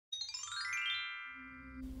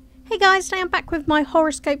Hey guys, today I'm back with my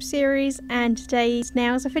horoscope series, and today's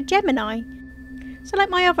nails are for Gemini. So like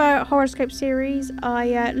my other horoscope series,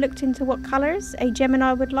 I looked into what colours a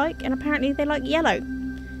Gemini would like, and apparently they like yellow.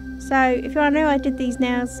 So if you want to know how I did these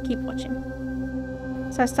nails, keep watching.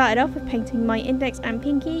 So I started off with painting my index and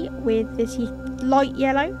pinky with this light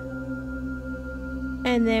yellow.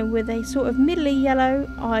 And then with a sort of middly yellow,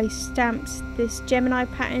 I stamped this Gemini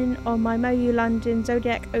pattern on my Moyu London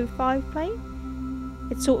Zodiac 05 plate.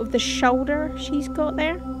 It's sort of the shoulder she's got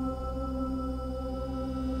there.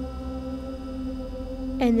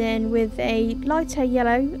 And then with a lighter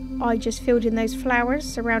yellow, I just filled in those flowers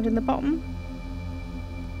surrounding the bottom.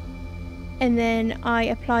 And then I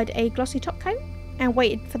applied a glossy top coat and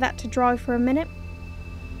waited for that to dry for a minute.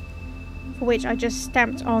 For which I just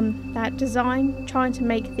stamped on that design, trying to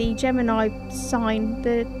make the Gemini sign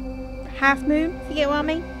the half moon, if you get what I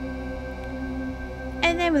mean.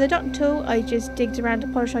 And then with a dot tool, I just digged around a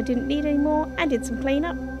polish I didn't need anymore and did some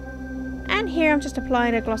cleanup. And here I'm just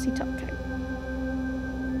applying a glossy top coat.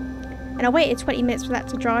 And I waited 20 minutes for that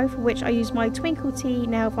to dry, for which I used my Twinkle Tea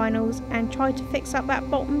nail vinyls and tried to fix up that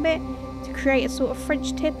bottom bit to create a sort of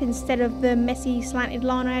French tip instead of the messy slanted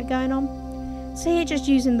line I had going on. So here, just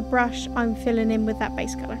using the brush, I'm filling in with that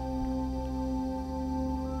base colour.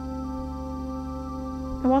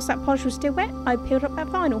 And whilst that polish was still wet, I peeled up that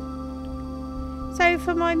vinyl. So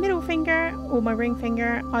for my middle finger, or my ring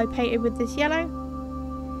finger, I painted with this yellow.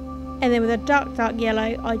 And then with a dark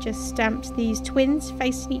yellow, I just stamped these twins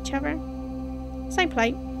facing each other. Same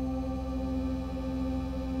plate.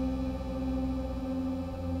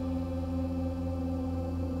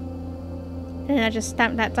 And then I just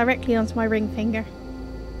stamped that directly onto my ring finger.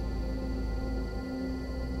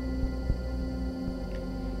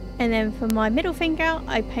 And then for my middle finger,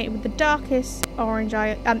 I painted with the darkest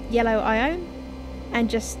yellow I own. And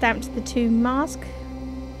just stamped the two mask,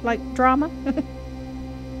 like drama.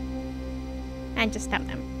 And just stamped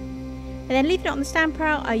them. And then leaving it on the stamper,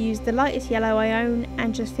 I used the lightest yellow I own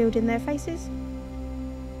and just filled in their faces.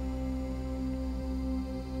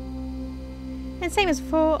 And same as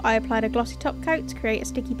before, I applied a glossy top coat to create a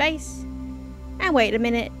sticky base. And waited a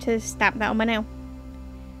minute to stamp that on my nail.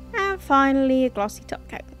 And finally a glossy top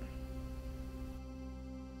coat.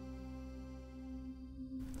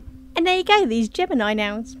 And there you go, these Gemini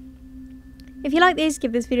nails. If you like these,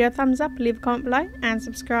 give this video a thumbs up, leave a comment below, and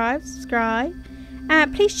subscribe.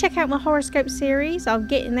 Please check out my horoscope series. I'm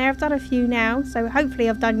getting there. I've done a few now, so hopefully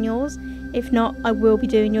I've done yours. If not, I will be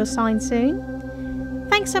doing your sign soon.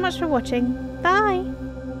 Thanks so much for watching. Bye!